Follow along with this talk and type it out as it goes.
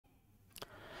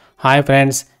Hi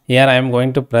friends, here I am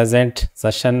going to present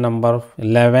session number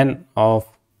 11 of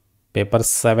paper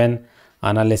 7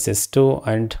 analysis 2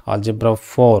 and algebra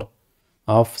 4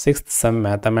 of 6th sem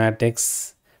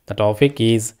mathematics. The topic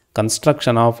is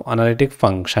construction of analytic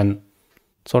function.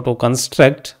 So to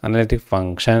construct analytic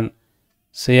function,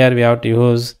 so here we have to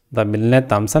use the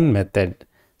Milne-Thomson method.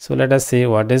 So let us see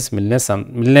what is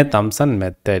Milne-Thomson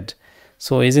method.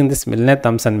 So using this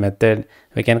Milne-Thomson method,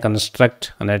 we can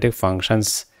construct analytic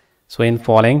functions. So in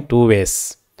following two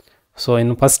ways. So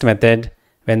in first method,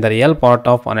 when the real part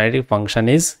of analytic function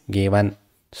is given.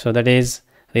 So that is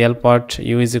real part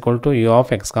u is equal to u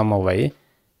of x comma y.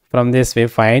 From this we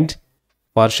find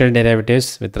partial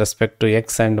derivatives with respect to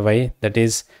x and y, that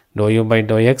is dou u by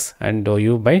dou x and dou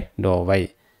u by dou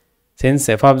y. Since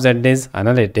f of z is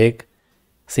analytic,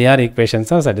 CR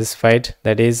equations are satisfied,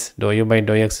 that is dou u by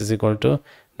dou x is equal to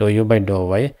dou u by dou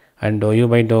y and dou u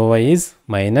by dou y is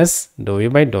minus dou u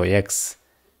by dou x.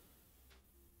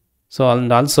 So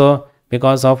and also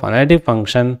because of analytic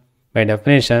function, by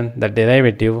definition the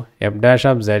derivative f dash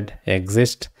of z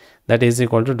exists, that is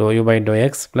equal to dou u by dou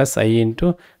x plus I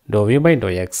into dou u by dou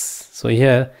x. So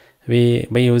here we,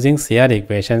 by using CR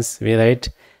equations, we write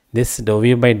this dou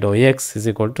u by dou x is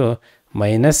equal to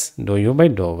minus dou u by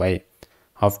dou y.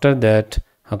 After that,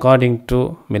 according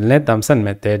to Milne-Thomson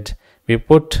method, we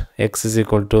put x is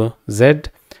equal to z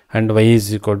and y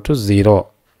is equal to 0.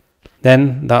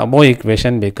 Then the above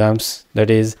equation becomes, that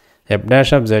is f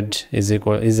dash of z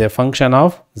is a function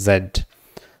of z.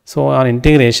 So on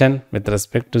integration with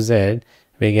respect to z,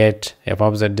 we get f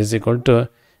of z is equal to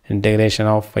integration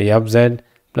of y of z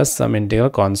plus some integral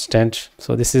constant.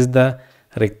 So this is the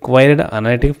required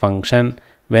analytic function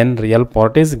when real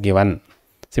part is given.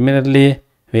 Similarly,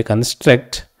 we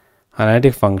construct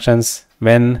analytic functions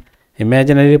when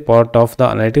imaginary part of the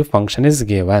analytic function is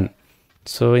given.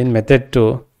 So in method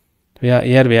 2,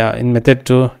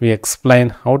 we explain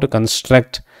how to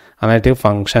construct analytic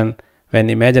function when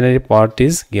imaginary part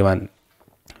is given.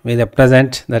 We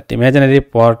represent that imaginary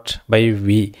part by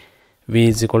v. V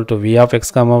is equal to v of x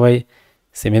comma y.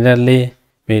 Similarly,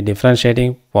 we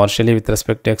differentiating partially with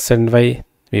respect to x and y.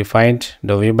 We find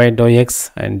dou v by dou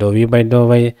x and dou v by dou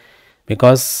y.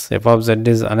 Because f of z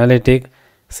is analytic,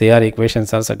 CR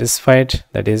equations are satisfied,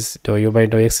 that is dou u by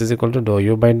dou x is equal to dou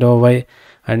u by dou y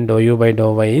and dou u by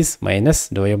dou y is minus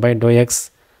dou u by dou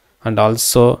x. And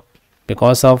also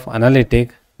because of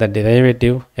analytic, the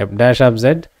derivative f dash of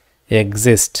z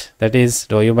exists, that is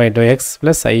dou u by dou x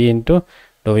plus I into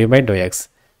dou u by dou x.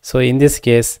 So in this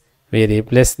case, we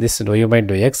replace this dou u by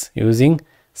dou x using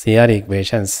CR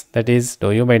equations, that is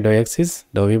dou u by dou x is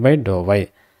dou u by dou y.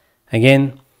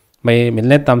 Again, by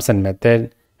Milne-Thomson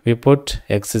method, we put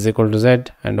x is equal to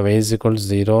z and y is equal to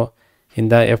 0 in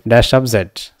the f dash of z.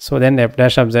 So then f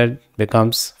dash of z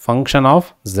becomes function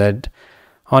of z.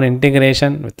 On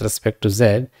integration with respect to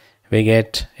z, we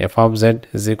get f of z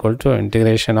is equal to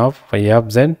integration of y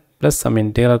of z plus some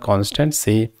integral constant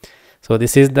c. So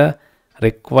this is the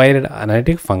required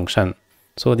analytic function.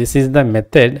 So this is the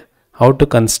method how to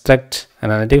construct an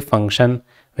analytic function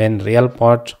when real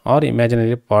part or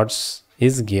imaginary parts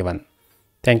is given.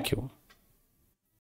 Thank you.